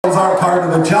aren't part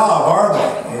of the job, are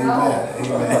they? Amen.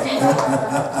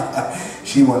 Amen.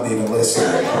 She won't need to listen.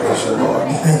 Praise the Lord.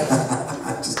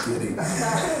 Just kidding.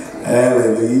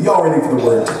 Hallelujah. Y'all ready for the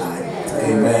word tonight?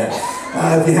 Amen.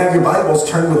 If you have your Bibles,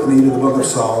 turn with me to the book of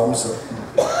Psalms.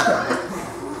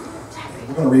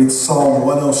 We're going to read Psalm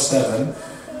 107,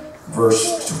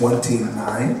 verse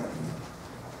 29.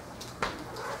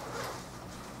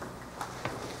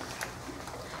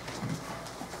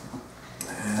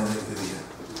 Hallelujah.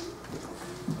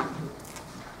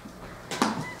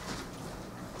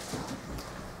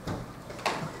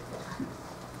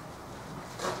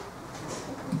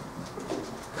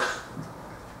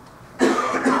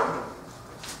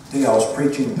 I was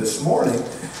preaching this morning,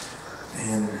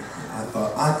 and I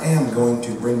thought, I am going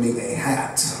to bring me a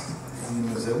hat. And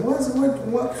he said,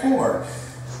 what for?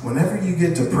 Whenever you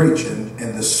get to preaching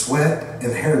and the sweat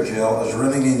and hair gel is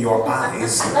running in your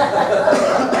eyes,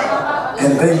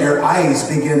 and then your eyes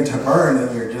begin to burn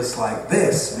and you're just like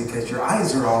this because your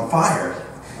eyes are on fire,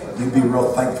 you'd be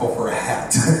real thankful for a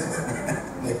hat.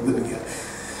 Hallelujah.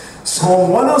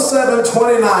 Psalm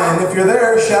 107:29. If you're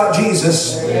there, shout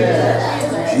Jesus. Amen.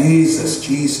 Jesus,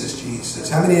 Jesus, Jesus.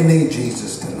 How many of you need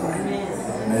Jesus tonight?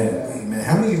 Amen. Amen.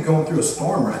 How many of you are going through a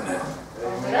storm right now?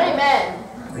 Amen.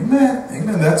 Amen.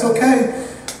 Amen. That's okay.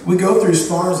 We go through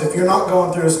storms. If you're not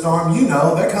going through a storm, you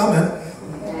know they're coming.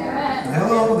 Amen.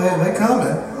 Hello, they're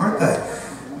coming, aren't they?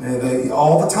 They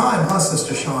all the time, huh,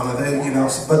 Sister Shauna?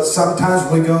 But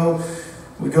sometimes we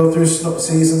go through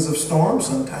seasons of storm,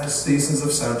 sometimes seasons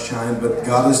of sunshine, but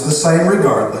God is the same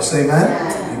regardless.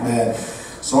 Amen? Amen.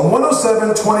 Psalm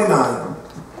 107:29.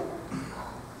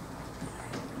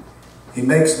 He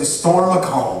makes the storm a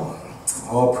calm.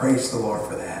 Oh, praise the Lord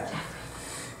for that.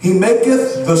 He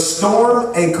maketh the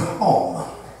storm a calm,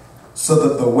 so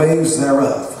that the waves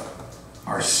thereof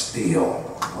are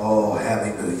still. Oh,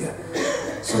 hallelujah.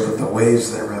 So that the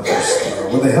waves thereof are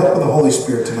still. With the help of the Holy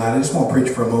Spirit tonight, I just want to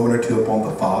preach for a moment or two upon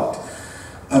the thought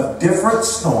of different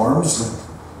storms,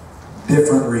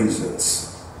 different reasons.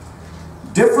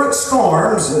 Different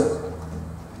storms,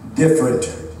 different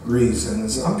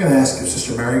reasons. I'm going to ask if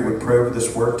Sister Mary would pray over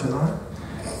this word tonight.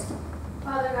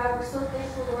 Father God, we're so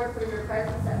thankful, Lord, for your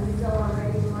presence that we feel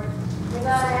already, Lord. And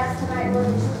God, I ask tonight, Lord,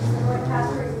 that you would, Lord,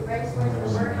 Pastor, as he breaks, Lord, your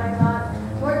word, my God.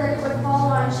 Lord, that it would fall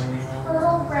on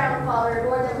fertile ground, Father.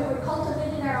 Lord, that we would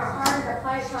cultivate it in our heart and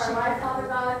apply it to our life, Father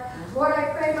God. Lord, I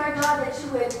pray, my God, that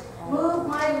you would move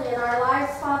mightily in our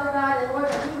lives, Father God, and Lord,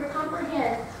 that we would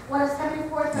comprehend what is coming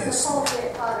forth from the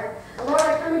pulpit, Father. And Lord,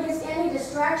 I come against any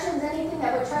distractions, anything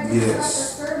that would try to disrupt the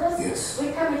service.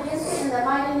 We come against it in the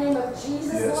mighty name of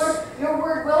Jesus, Lord. Your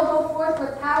word will go forth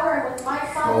with power and with might,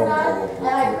 Father God. And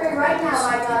I pray right now,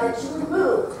 my God, that you would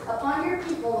move upon your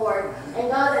people, Lord. And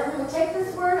God, that we would take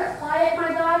this word, apply it, my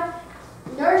God,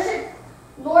 nourish it,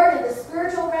 Lord, in the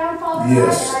spiritual realm, Father God.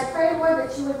 And I pray, Lord,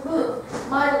 that you would move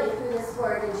mightily through this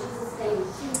word in Jesus' name.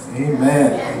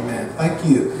 Amen. Amen. Thank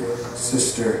you,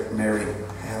 Sister Mary.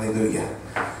 Hallelujah.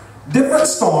 Different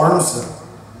storms,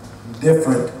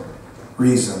 different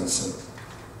reasons.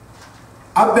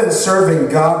 I've been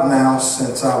serving God now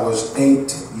since I was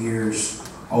 8 years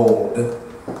old.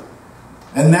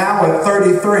 And now at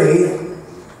 33,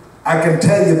 I can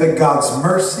tell you that God's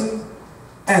mercy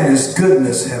and His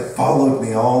goodness have followed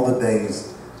me all the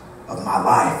days of my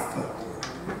life.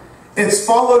 It's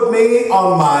followed me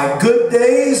on my good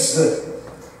days.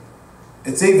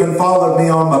 It's even followed me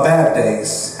on my bad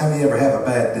days. How many ever have a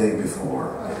bad day before?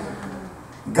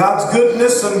 God's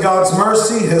goodness and God's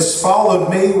mercy has followed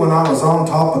me when I was on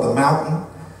top of the mountain.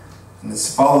 And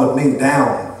it's followed me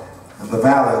down in the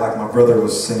valley like my brother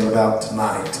was singing about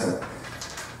tonight.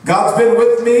 God's been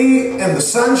with me in the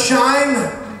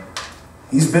sunshine.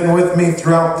 He's been with me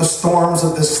throughout the storms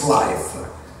of this life.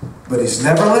 But He's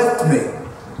never left me.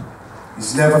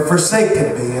 He's never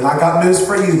forsaken me. And I got news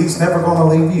for you. He's never going to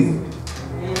leave you.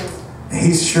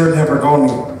 He's sure never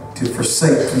going to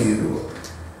forsake you.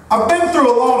 I've been through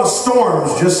a lot of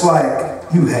storms just like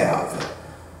you have.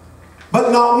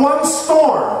 But not one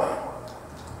storm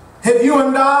have you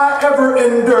and I ever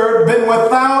endured been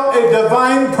without a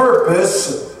divine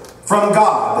purpose from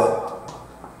God.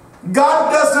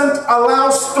 God doesn't allow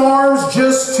storms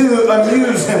just to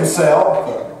amuse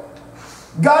Himself.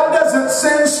 God doesn't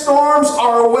send storms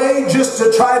our way just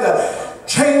to try to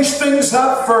change things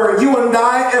up for you and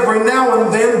I every now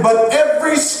and then, but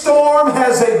every storm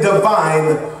has a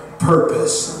divine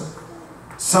purpose.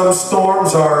 Some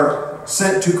storms are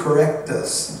sent to correct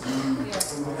us.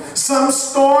 Some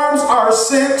storms are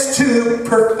sent to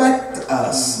perfect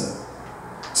us.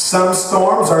 Some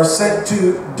storms are sent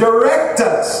to direct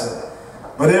us.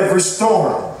 But every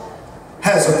storm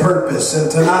has a purpose.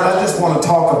 And tonight I just want to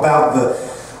talk about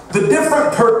the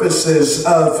different purposes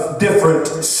of different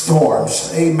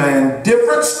storms. Amen.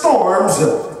 Different storms,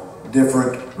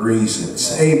 different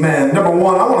reasons. Amen. Number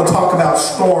one, I want to talk about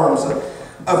storms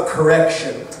of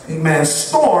correction. Amen.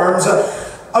 Storms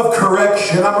of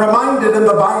correction. I'm reminded in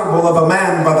the Bible of a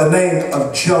man by the name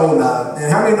of Jonah.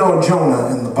 And how many know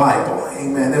Jonah in the Bible?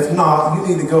 Amen. If not, you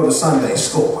need to go to Sunday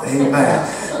school.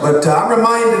 Amen. But I'm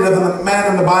reminded of a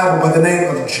man in the Bible by the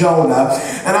name of Jonah.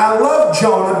 And I love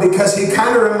Jonah because he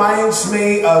kind of reminds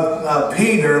me of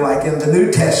Peter, like in the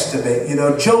New Testament. You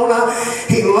know, Jonah,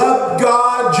 he loved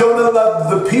God. Jonah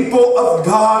loved the people of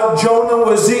God. Jonah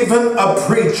was even a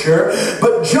preacher.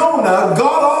 But Jonah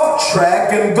got off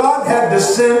track, and God had to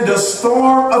send a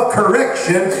storm of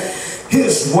correction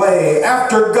his way.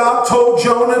 After God told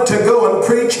Jonah to go and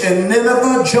preach in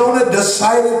Nineveh, Jonah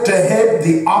decided to head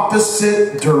the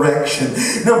opposite direction.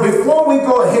 Now, before we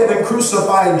go ahead and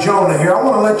crucify Jonah here, I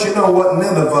want to let you know what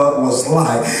Nineveh was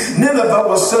like. Nineveh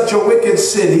was such a wicked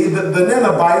city that the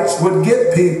Ninevites would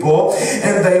get people,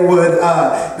 and they would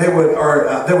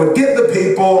get the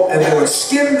people, and they would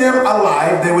skin them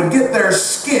alive. They would get their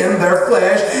skin, their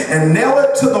flesh, and nail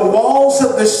it to the walls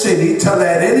of the city to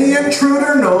let any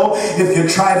intruder know. If you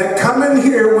try to come in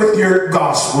here with your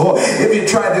gospel, if you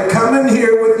try to come in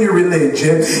here with your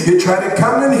religion, you try to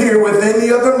come in here with any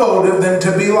other motive than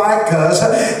to be like us,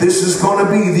 this is going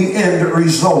to be the end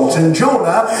result. And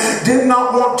Jonah did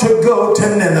not want to go to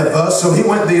Nineveh, so he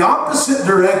went the opposite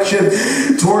direction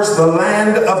towards the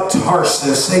land of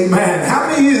Tarsus. Amen. How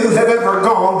many of you have ever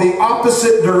gone the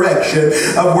opposite direction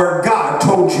of where God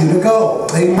told you to go?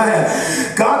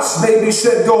 Amen. God's maybe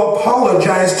said go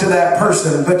apologize to that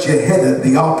person, but you headed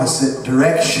the opposite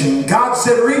direction. God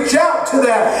said reach out to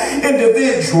that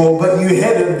individual, but you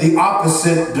headed the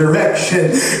opposite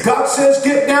direction. God says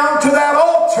get down to that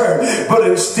altar, but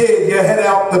instead you head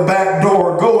out the back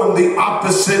door going the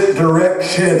opposite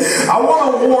direction. I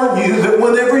want to warn you that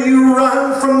whenever you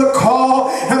run from the call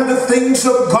and the things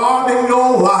of God in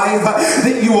your life,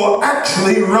 that you will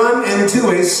actually run into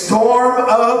a storm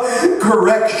of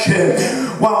correction.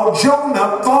 While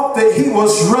Jonah thought that he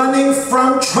was running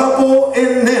from trouble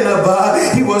in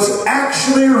Nineveh, he was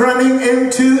actually running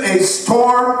into a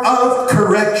storm of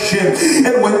correction.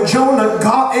 And when Jonah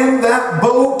got in that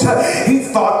boat, he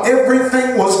thought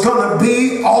everything was going to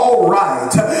be all right.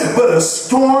 But a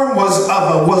storm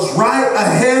was right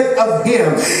ahead of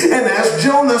him. And as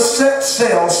Jonah set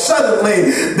sail, suddenly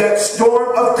that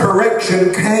storm of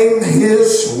correction came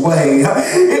his way.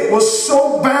 It was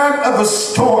so bad of a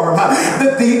storm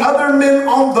that the other men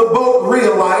on the boat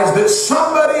realized that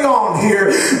somebody on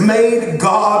here made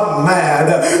God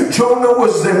mad. Jonah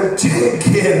was then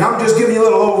taken. I'm just giving you a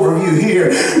little overview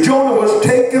here. Jonah was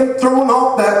taken, thrown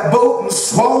off that boat, and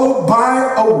swallowed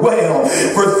by a whale.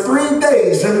 For 3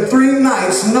 days and 3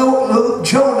 nights,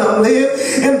 Jonah lived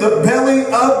in the belly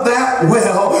of that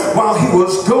whale while he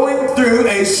was going through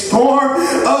a storm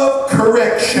of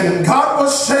correction. God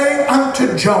was saying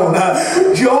unto Jonah,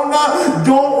 Jonah,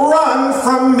 don't run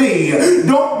from me.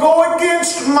 Don't go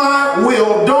against my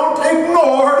will. Don't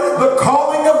ignore the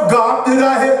calling of God that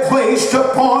I have placed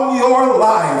upon your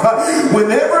life.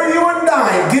 Whenever you and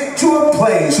I get to a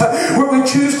place where we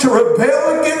choose to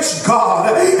rebel against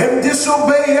God and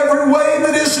disobey every way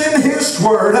that is in His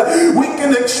Word, we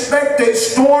can expect a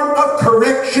storm of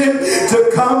correction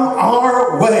to come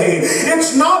our way.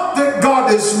 It's not that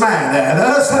God is mad at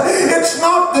us. It's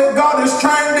not that God is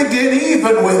trying to get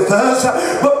even with us.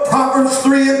 But Proverbs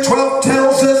 3:12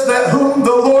 tells us that whom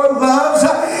the Lord loves,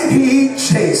 He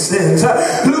chastens.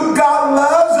 Who God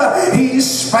loves, He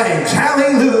spanks.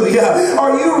 Hallelujah.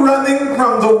 Are you running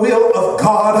from the will of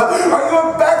God? Are you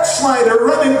a backslider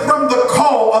running from the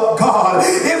call of God?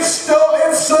 If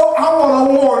so, I want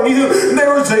to warn you,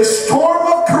 there is a storm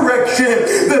of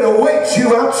correction that awaits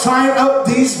you outside of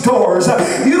these doors.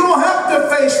 You don't have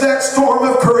to face that storm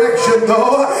of correction,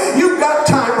 though. You've got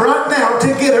time right now to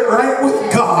get it right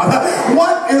with God.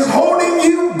 What is holding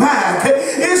you back?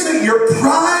 Is it your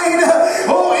pride?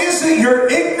 Oh, is it your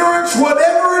ignorance?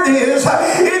 Whatever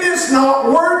it is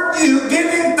not worth you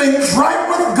getting things right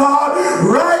with God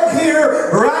right here,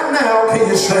 right now. Can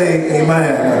you say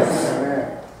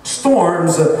amen?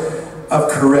 Storms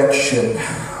of correction.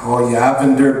 Oh yeah, I've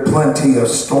endured plenty of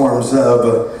storms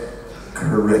of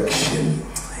correction.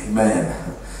 Amen.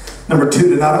 Number 2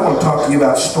 tonight, I want to talk to you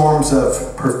about storms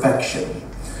of perfection.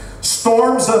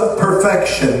 Storms of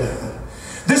perfection.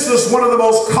 This is one of the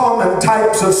most common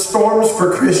types of storms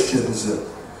for Christians.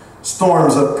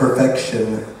 Storms of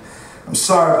perfection. I'm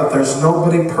sorry, but there's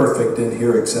nobody perfect in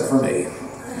here except for me.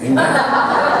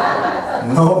 Amen.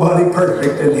 Nobody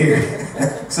perfect in here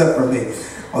except for me.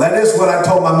 Well, that is what I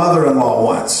told my mother-in-law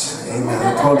once. Amen.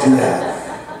 I told you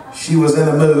that. She was in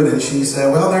a mood and she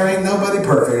said, well, there ain't nobody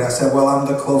perfect. I said, well, I'm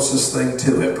the closest thing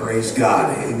to it. Praise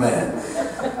God. Amen.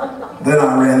 Then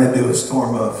I ran into a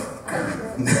storm of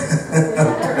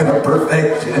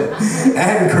perfection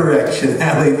and correction.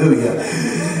 Hallelujah.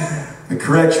 The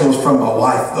correction was from my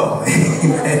wife, though.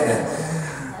 Amen.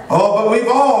 Oh, but we've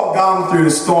all gone through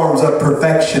storms of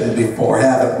perfection before,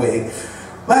 haven't we?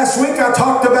 Last week I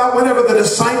talked about whenever the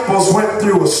disciples went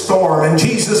through a storm and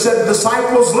Jesus said to the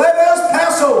disciples, let us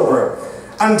pass over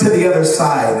unto the other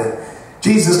side.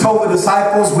 Jesus told the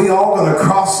disciples, we all going to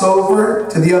cross over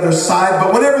to the other side.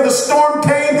 But whenever the storm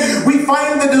came, we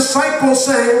find the disciples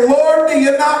saying, Lord, do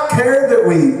you not care that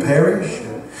we perish?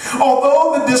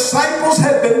 Although the disciples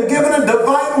had been given a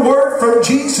divine word from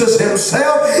Jesus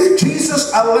himself,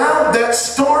 Jesus allowed that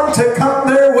storm to come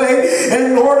their way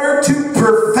in order to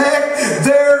perfect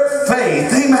their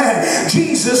faith. Amen.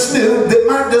 Jesus knew that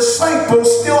my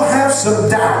disciples still have some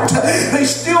doubt. They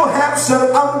still have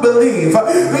some unbelief.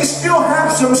 They still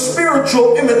have some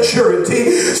spiritual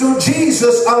immaturity. So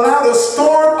Jesus allowed a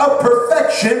storm of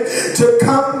perfection to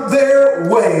come their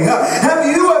way. Have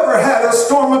you ever had a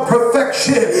storm of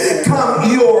perfection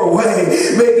come your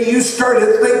way? Maybe you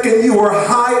started thinking you were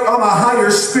high on a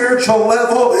higher spiritual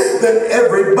level than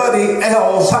everybody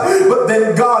else, but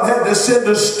then God had to send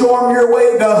a storm your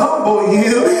way to humble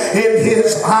you in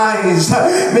his eyes.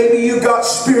 Maybe you got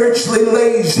spiritually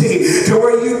lazy to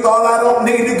where you thought, I don't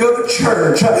need to go to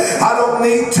church, I don't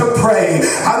need to pray,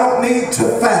 I don't need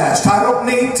to fast, I don't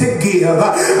need to give,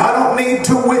 I don't need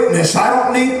to witness, I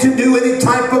don't need to do any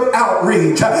type of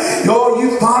outreach. Oh,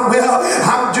 you thought, well,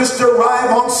 I'm just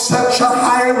arrived on such a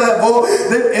higher level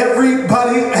than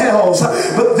everybody else.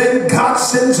 But then God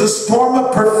sends a storm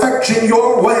of perfection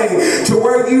your way to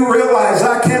where you realize,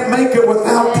 I can't make it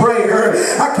without prayer,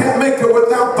 I can't make it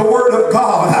without the Word of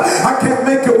God, I can't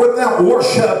make it without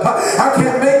worship, I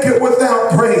can't make it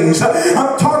without praise.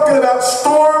 I'm talking about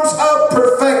storms of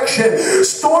perfection.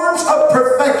 Storms of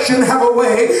perfection have a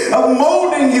way of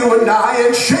molding you and I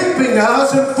and shaping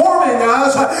us and forming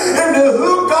us into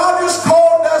who God has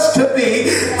called us to be.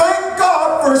 Thank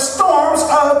God for storms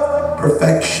of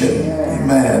perfection.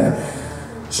 Amen.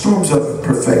 Storms of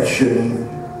perfection.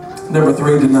 Number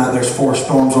 3 tonight, there's 4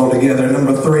 storms altogether.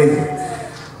 Number 3,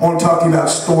 I want to talk to you about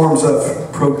storms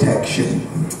of protection.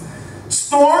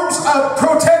 Storms of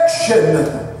protection.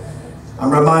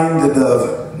 I'm reminded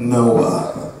of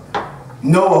Noah.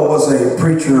 Noah was a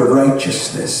preacher of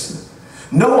righteousness.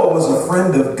 Noah was a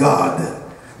friend of God.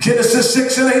 Genesis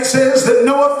 6 and 8 says that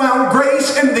Noah found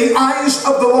grace in the eyes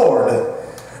of the Lord.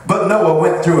 But Noah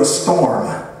went through a storm.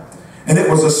 And it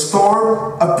was a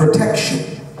storm of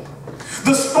protection.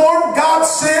 The storm God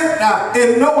sent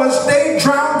in Noah's day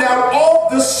drowned out all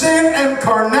the sin and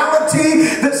carnality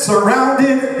that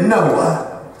surrounded Noah.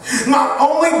 Not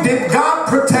only did God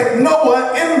protect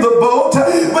Noah in the boat,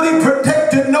 but he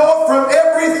protected Noah from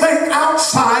everything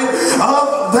outside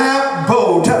of that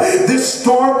boat. This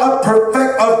storm of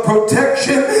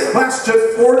protection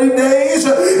lasted 40 days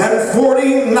and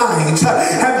 40 nights.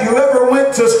 Have you ever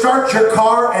went to start your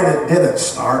car and it didn't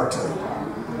start?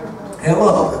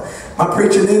 Hello. Am I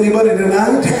preaching to anybody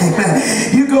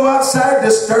tonight? You go outside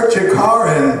to start your car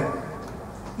and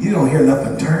you don't hear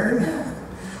nothing turn.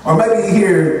 Or maybe you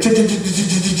hear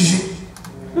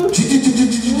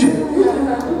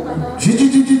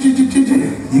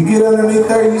you get underneath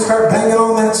there and you start banging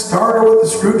on that starter with a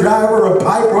screwdriver or a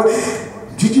pipe or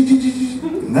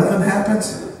nothing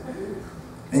happens.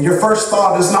 And your first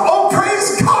thought is not, oh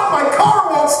praise God, my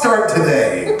car won't start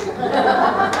today.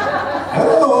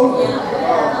 Hello.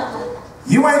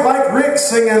 You ain't like Rick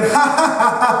singing, ha ha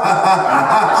ha ha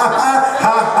ha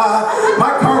ha ha.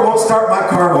 My car won't start, my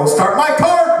car won't start, my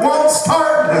car won't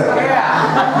start.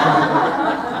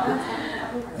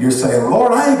 You're saying,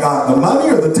 Lord, I ain't got the money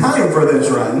or the time for this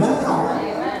right now.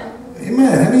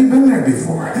 Amen. Have you been there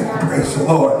before? Praise the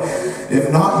Lord. If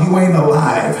not, you ain't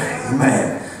alive.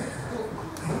 Amen.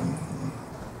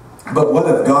 But what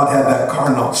if God had that car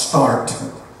not start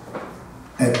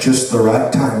at just the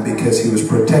right time because he was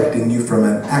protecting you from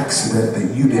an accident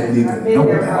that you didn't even know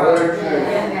about?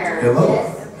 Hello?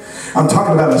 I'm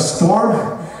talking about a storm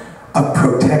of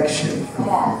protection.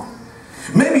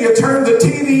 Maybe you turn the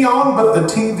TV on, but the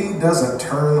TV doesn't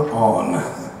turn on.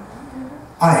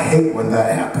 I hate when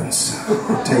that happens.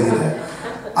 I'll tell you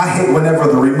that. I hate whenever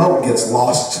the remote gets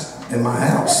lost in my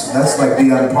house. That's like the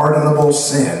unpardonable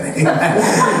sin.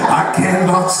 I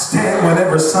cannot stand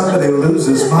whenever somebody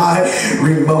loses my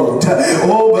remote.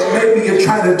 Oh, but maybe you're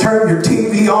trying to turn your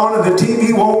TV on and the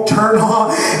TV won't turn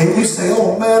on, and you say,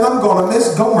 oh man, I'm going to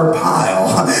miss Gomer Pyle.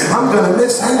 I'm going to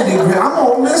miss Andy Graham. I'm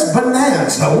going to miss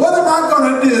Bonanza. What am I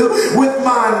going to do with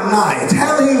my night?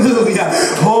 Hallelujah.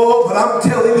 Oh, but I'm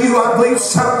telling you, I believe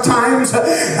sometimes,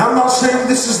 I'm not saying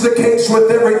this is the case with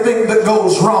everything that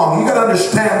goes wrong. You got to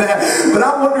understand that. But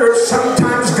I wonder if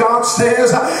sometimes God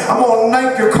says, I'm going to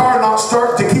make your car not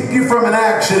start to keep you from an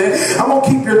accident. I'm going to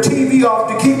keep your TV off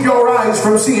to keep your eyes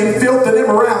from seeing filth and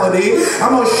immorality.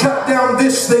 I'm going to shut down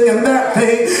this thing and that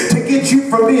thing to get you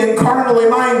from being carnally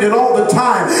minded all the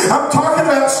time. I'm talking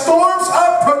about storms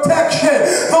of protection.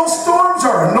 Those storms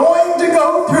are annoying to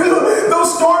go through.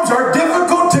 Those storms are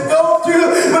difficult to go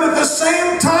through. But at the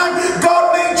same time,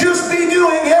 God may just be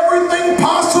doing everything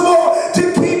possible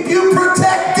to keep you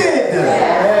protected.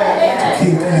 To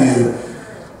keep you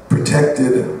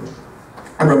protected.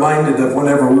 I'm reminded of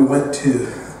whenever we went to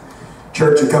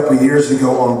church a couple of years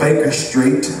ago on Baker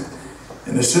Street.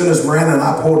 And as soon as Miranda and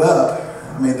I pulled up,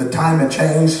 I mean, the time had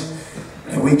changed.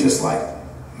 And we just like,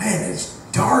 man, it's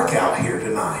dark out here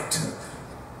tonight.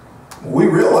 We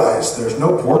realized there's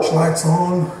no porch lights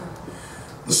on.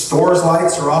 The store's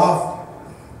lights are off.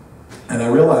 And I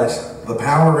realized the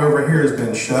power over here has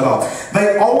been shut off.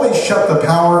 They always shut the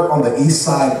power on the east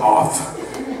side off.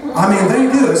 I mean, they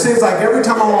do. It seems like every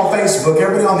time I'm on Facebook,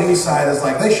 everybody on the east side is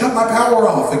like, they shut my power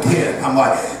off again. I'm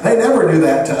like, they never do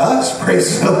that to us.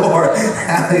 Praise the Lord.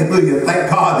 Hallelujah. Thank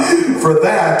God for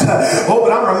that. Oh,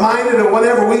 but I'm reminded of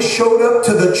whenever we showed up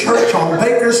to the church on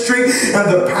Baker Street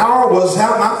and the power was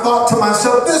out, and I thought to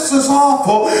myself, this is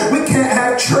awful. We can't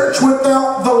have church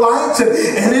without the lights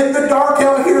and in the dark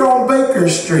out here on Baker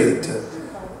Street.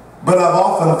 But I've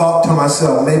often thought to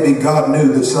myself, maybe God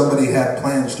knew that somebody had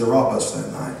plans to rob us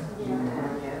that night.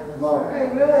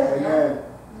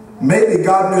 Maybe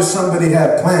God knew somebody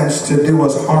had plans to do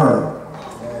us harm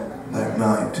that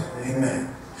night.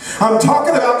 Amen. I'm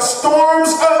talking about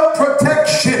storms of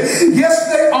protection.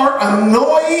 Yes, they are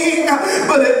annoying,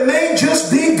 but it may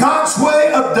just be God's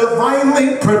way of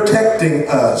divinely protecting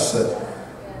us.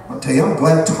 I'll tell you, I'm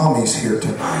glad Tommy's here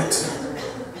tonight.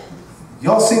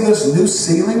 Y'all see this new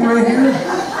ceiling right here?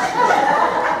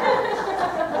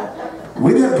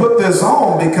 We didn't put this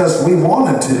on because we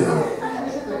wanted to.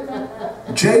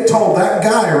 Jay told that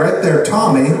guy right there,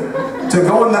 Tommy, to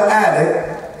go in the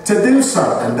attic to do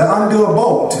something, to undo a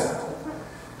bolt.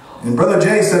 And Brother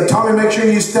Jay said, Tommy, make sure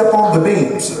you step on the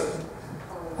beams.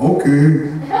 Okay.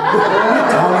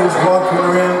 Tommy's walking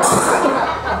around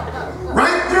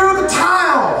right through the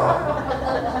tile.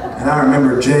 And I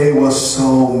remember Jay was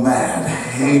so mad.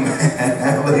 Amen.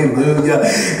 Hallelujah.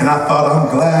 And I thought, I'm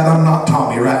glad I'm not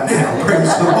Tommy right now.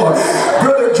 Praise the Lord.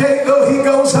 Brother Jay, though, he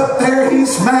goes up there,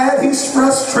 he's mad, he's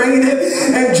frustrated,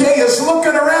 and Jay is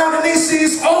looking around and he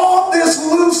sees all this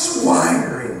loose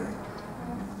wiring.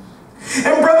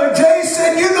 And Brother Jay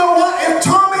said, you know what? If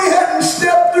Tommy hadn't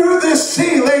stepped through this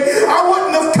ceiling, I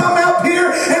wouldn't have come out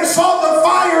here and saw the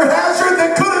fire hazard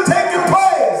that could have taken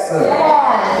place.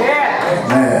 Yeah.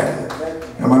 Man.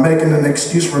 Am I making an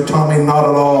excuse for Tommy? Not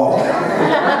at all.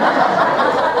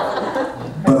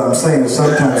 But I'm saying that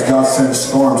sometimes God sends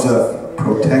storms of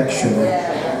protection.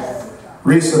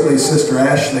 Recently, Sister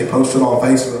Ashley posted on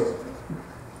Facebook,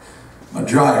 my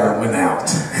dryer went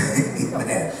out.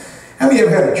 Man, have you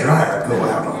ever had a dryer go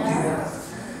out on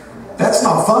you? That's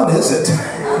not fun, is it?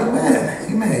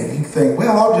 Amen. You think,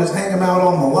 well, I'll just hang them out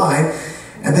on the line.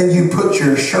 And then you put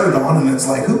your shirt on and it's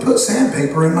like, who put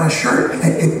sandpaper in my shirt?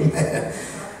 Amen.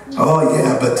 Oh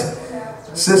yeah, but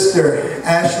Sister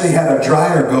Ashley had a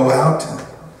dryer go out.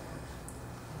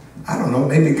 I don't know,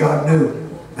 maybe God knew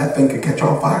that thing could catch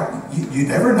on fire. You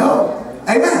never know.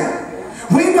 Amen.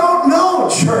 We don't know,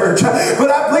 church.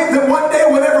 But I believe that one day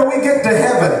whenever we get to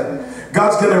heaven,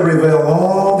 God's going to reveal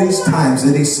all these times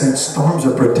that He sent storms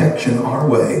of protection our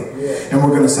way. And we're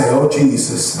going to say, oh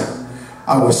Jesus,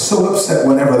 I was so upset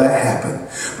whenever that happened.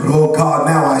 But oh God,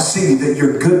 now I see that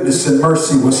your goodness and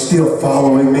mercy was still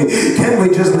following me. Can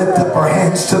we just lift up our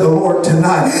hands to the Lord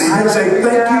tonight and say,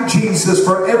 thank you, Jesus,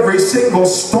 for every single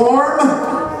storm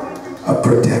of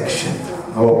protection.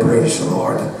 Oh, praise the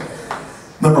Lord.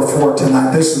 Number 4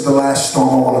 tonight. This is the last storm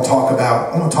I want to talk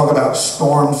about. I want to talk about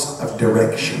storms of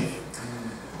direction.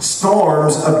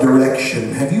 Storms of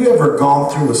direction. Have you ever gone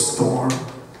through a storm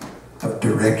of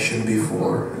direction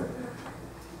before?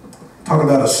 Talk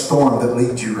about a storm that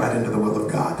leads you right into the will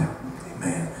of God.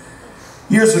 Amen.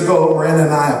 Years ago, Miranda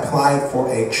and I applied for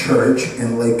a church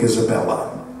in Lake Isabella.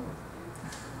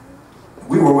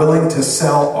 We were willing to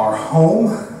sell our home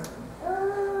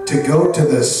to go to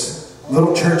this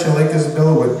little church in Lake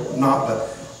Isabella with not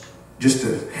but just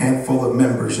a handful of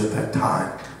members at that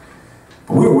time.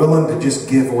 But we were willing to just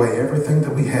give away everything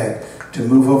that we had to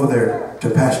move over there to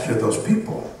pasture those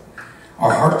people.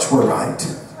 Our hearts were right,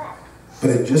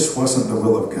 but it just wasn't the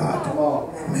will of God.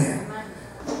 Man.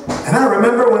 And I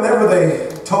remember whenever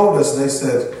they told us, they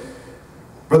said,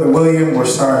 Brother William, we're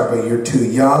sorry, but you're too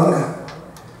young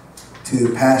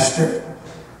to pastor.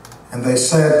 And they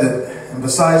said that, and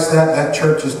besides that, that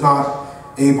church is not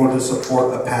able to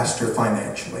support a pastor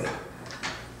financially.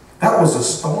 That was a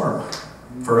storm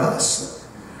for us.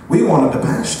 We wanted to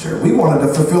pastor. We wanted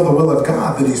to fulfill the will of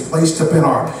God that He's placed up in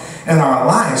our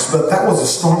lives, but that was a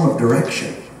storm of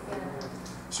direction.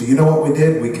 So you know what we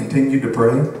did? We continued to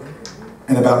pray.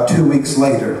 And about 2 weeks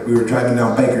later, we were driving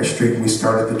down Baker Street and we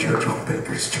started the church on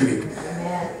Baker Street.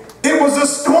 It was a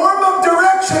storm of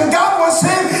direction. God was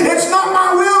saying, it's not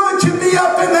my will that you be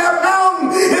up in that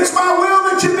mountain. It's my will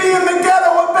that you be in the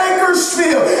ghetto of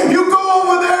Bakersfield. You go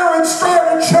over there and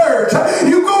start a church.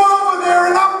 You go over there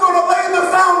and I'm going to lay the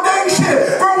foundation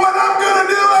for what I'm going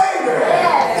to do later.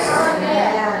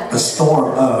 A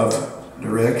storm of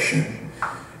direction.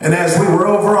 And as we were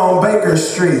over on Baker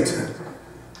Street,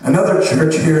 another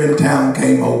church here in town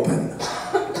came open.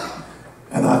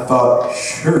 And I thought,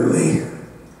 surely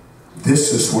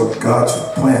this is what God's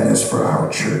plan is for our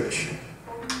church.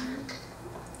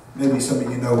 Maybe some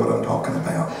of you know what I'm talking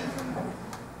about.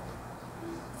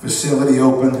 Facility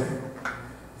open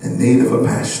in need of a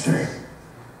pastor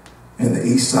in the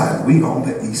east side. We on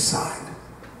the east side.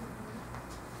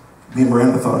 Me and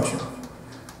Miranda thought,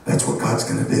 that's what God's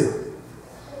going to do.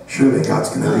 Surely God's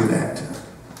going to do that.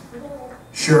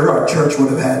 Sure, our church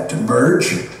would have had to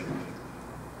merge.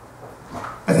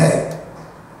 But hey,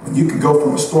 when you can go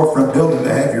from a storefront building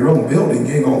to have your own building,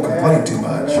 you ain't going to complain too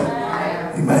much.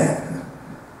 Amen.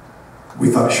 We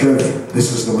thought, surely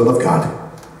this is the will of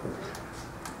God.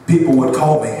 People would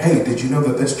call me, hey, did you know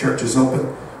that this church is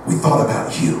open? We thought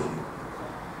about you.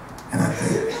 And I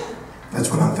think, that's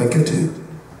what I'm thinking too.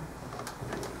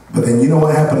 But then you know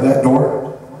what happened to that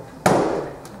door?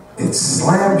 It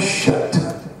slammed shut.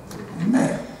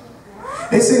 Man.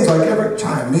 It seems like every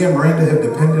time me and Miranda have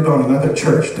depended on another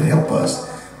church to help us,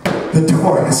 the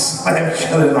door is slammed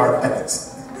shut in our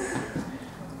face.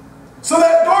 So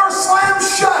that door slammed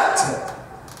shut.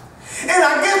 And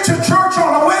I get to church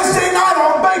on a Wednesday night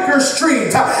on Baker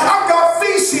Street. I've got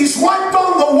feces wiped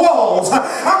on the walls.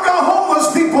 I've got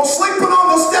homeless people sleeping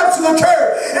on the steps of the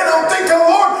church. And I'm thinking,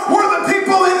 Lord, we're the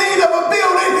people in need of a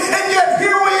building. And yet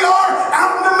here we are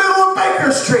out in the middle of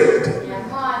Baker Street.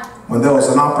 When there was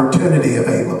an opportunity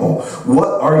available,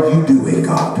 what are you doing,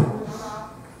 God?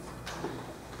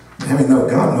 I mean, no,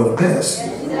 God knows best.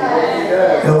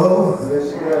 Hello?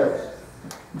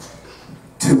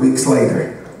 2 weeks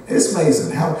later. It's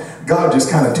amazing how God just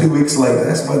kind of 2 weeks later.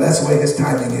 That's the way His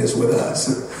timing is with us.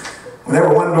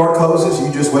 Whenever one door closes,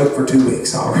 you just wait for 2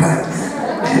 weeks, all right?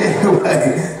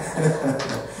 Anyway.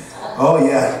 Oh,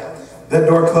 yeah. That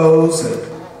door closed and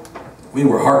we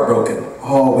were heartbroken.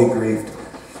 Oh, we grieved.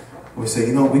 We say,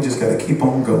 you know, we just got to keep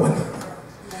on going.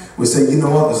 We say, you know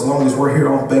what, as long as we're here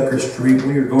on Baker Street,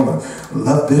 we are going to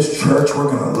love this church. We're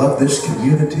going to love this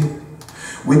community.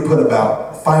 We put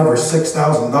about $5,000 or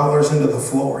 $6,000 into the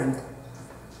flooring.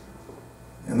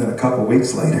 And then a couple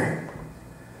weeks later,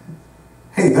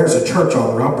 hey, there's a church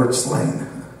on Roberts Lane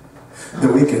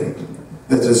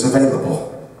that is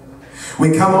available.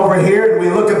 We come over here and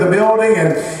we look at the building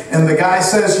and the guy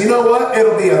says, you know what,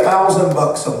 it'll be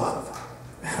 $1,000 a month.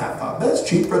 I thought, that's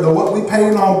cheaper than what we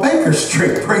paid on Baker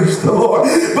Street, praise the Lord.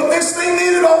 But this thing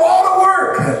needed a lot of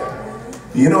work.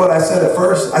 You know what I said at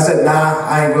first? I said, nah,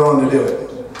 I ain't willing to do it.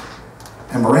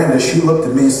 And Miranda, she looked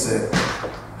at me and said,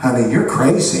 honey, you're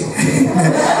crazy.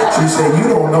 She said, you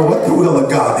don't know what the will of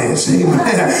God is.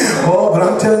 Amen. Oh, but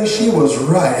I'm telling you, she was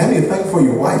right. How do you think for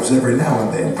your wives every now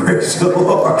and then? Praise the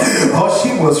Lord. Oh,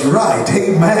 she was right.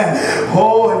 Amen.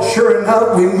 Oh, and sure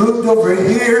enough, we moved over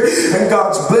here, and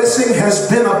God's blessing has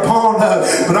been upon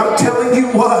us. But I'm telling you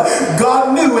what,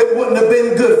 God knew it wouldn't have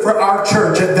been good for our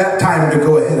church at that time to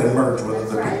go ahead and merge with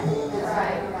other people.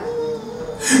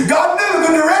 God knew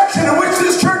the direction in which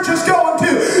this church is going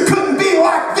to couldn't be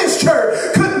like this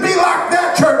church, couldn't be like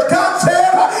that church. God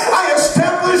said, I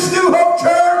established New Hope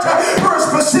Church for a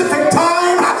specific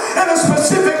time and a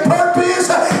specific purpose,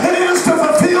 and it is to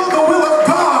fulfill the will of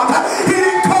God. He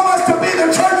didn't call us to be the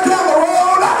church down the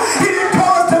road. He didn't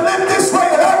call us to live this way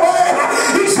or that way.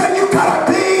 He said, you gotta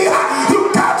be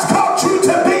who God's taught you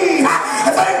to be.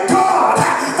 Thank God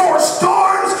for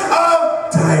storms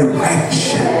of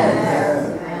direction.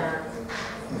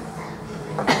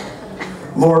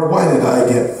 Lord, why did I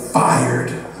get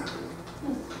fired?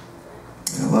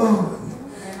 Hello?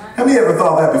 Have you ever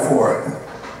thought that before?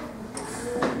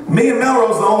 Me and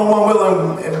Melrose the only one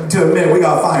willing to admit we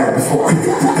got fired before.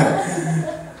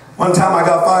 One time I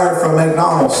got fired from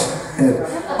McDonald's.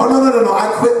 Oh, no.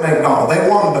 I quit McDonald's. They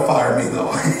wanted to fire me,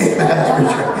 though. That's for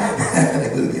sure.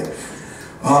 Hallelujah.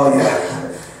 Oh, yeah.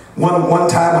 One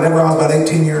time, whenever I was about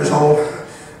 18 years old,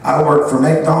 I worked for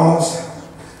McDonald's.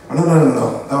 Oh,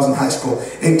 no. That was in high school.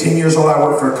 18 years old, I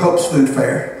worked for Cope's Food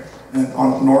Fair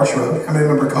on Norris Road. How many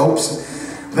remember Cope's?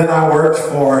 Then I worked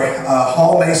for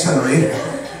Hall Masonry.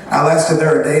 I lasted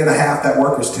there a day and a half. That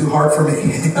work was too hard for me.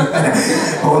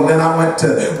 And then I went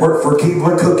to work for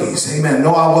Keebler Cookies. Amen.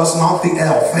 No, I wasn't off the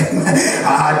elf. Amen.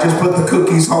 I just put the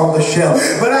cookies on the shelf.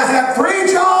 But I had 3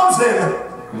 jobs in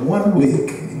 1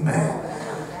 week. Amen.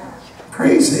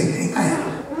 Crazy.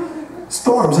 Amen.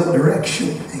 Storms of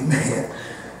direction. Amen.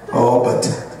 Oh, but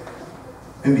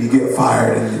maybe you get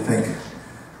fired and you think,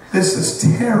 this is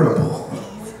terrible.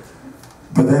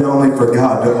 But then only for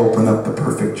God to open up the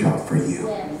perfect job for you.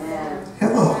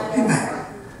 Hello. Amen.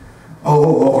 Oh,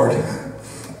 Lord.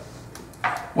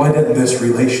 Why didn't this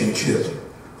relationship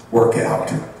work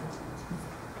out?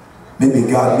 Maybe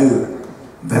God knew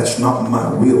that's not my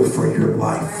will for your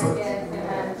life.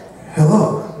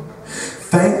 Hello.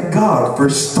 Thank God for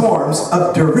storms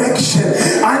of direction.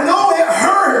 I know it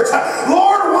hurts.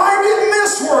 Lord, why didn't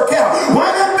this work out?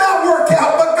 Why didn't that work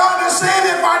out? But God is saying,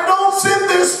 if I don't send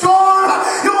this storm,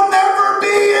 you'll never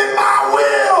be in my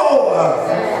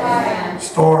will.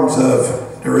 Storms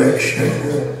of direction.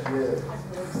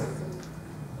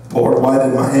 Lord, why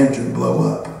did my engine blow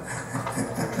up?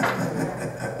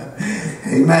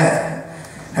 Amen.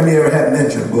 Have you ever had an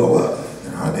engine blow up?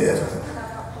 I did.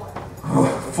 Oh,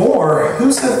 4?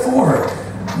 Who said 4?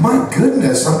 My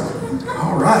goodness.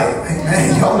 All right.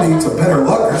 Amen. Y'all need some better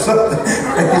luck or something.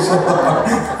 Praise the Lord.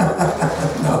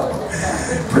 No.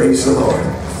 Praise the Lord.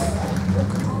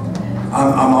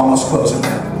 I'm almost closing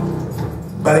now.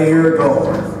 About a year ago,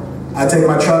 I take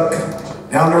my truck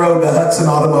down the road to Hudson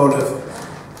Automotive.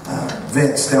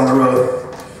 Vince down the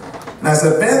road. And I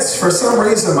said, Vince, for some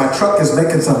reason my truck is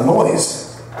making some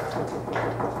noise.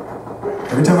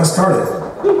 Every time I start it.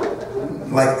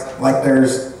 Like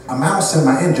there's a mouse in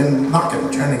my engine knocking,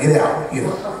 trying to get out, you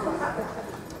know.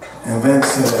 And Vince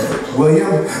said,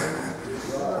 William,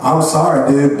 I'm sorry,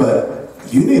 dude, but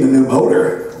you need a new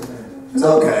motor. It's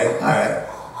okay, all right.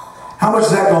 How much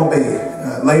is that going to be?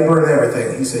 Labor and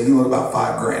everything. He said, you look about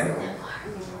 $5,000.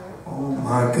 Oh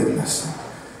my goodness.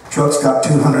 Truck's got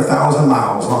 200,000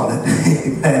 miles on it.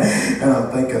 And I'm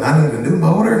thinking, I need a new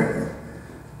motor.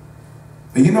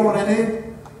 But you know what I did?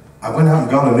 I went out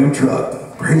and got a new truck.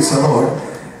 Praise the Lord.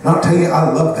 And I'll tell you,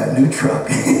 I love that new truck.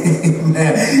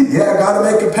 Man, yeah, I got to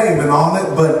make a payment on it,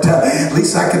 but at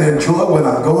least I can enjoy when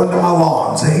I'm going to my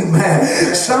lawns. Amen.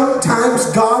 Sometimes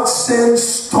God sends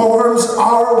storms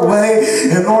our way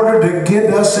in order to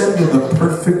get us into the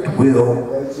perfect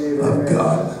will of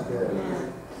God.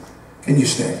 Can you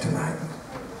stand tonight?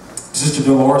 Sister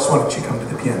Dolores, why don't you come to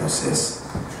the piano, sis?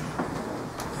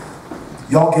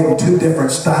 Y'all getting 2 different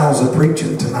styles of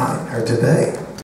preaching tonight, or today.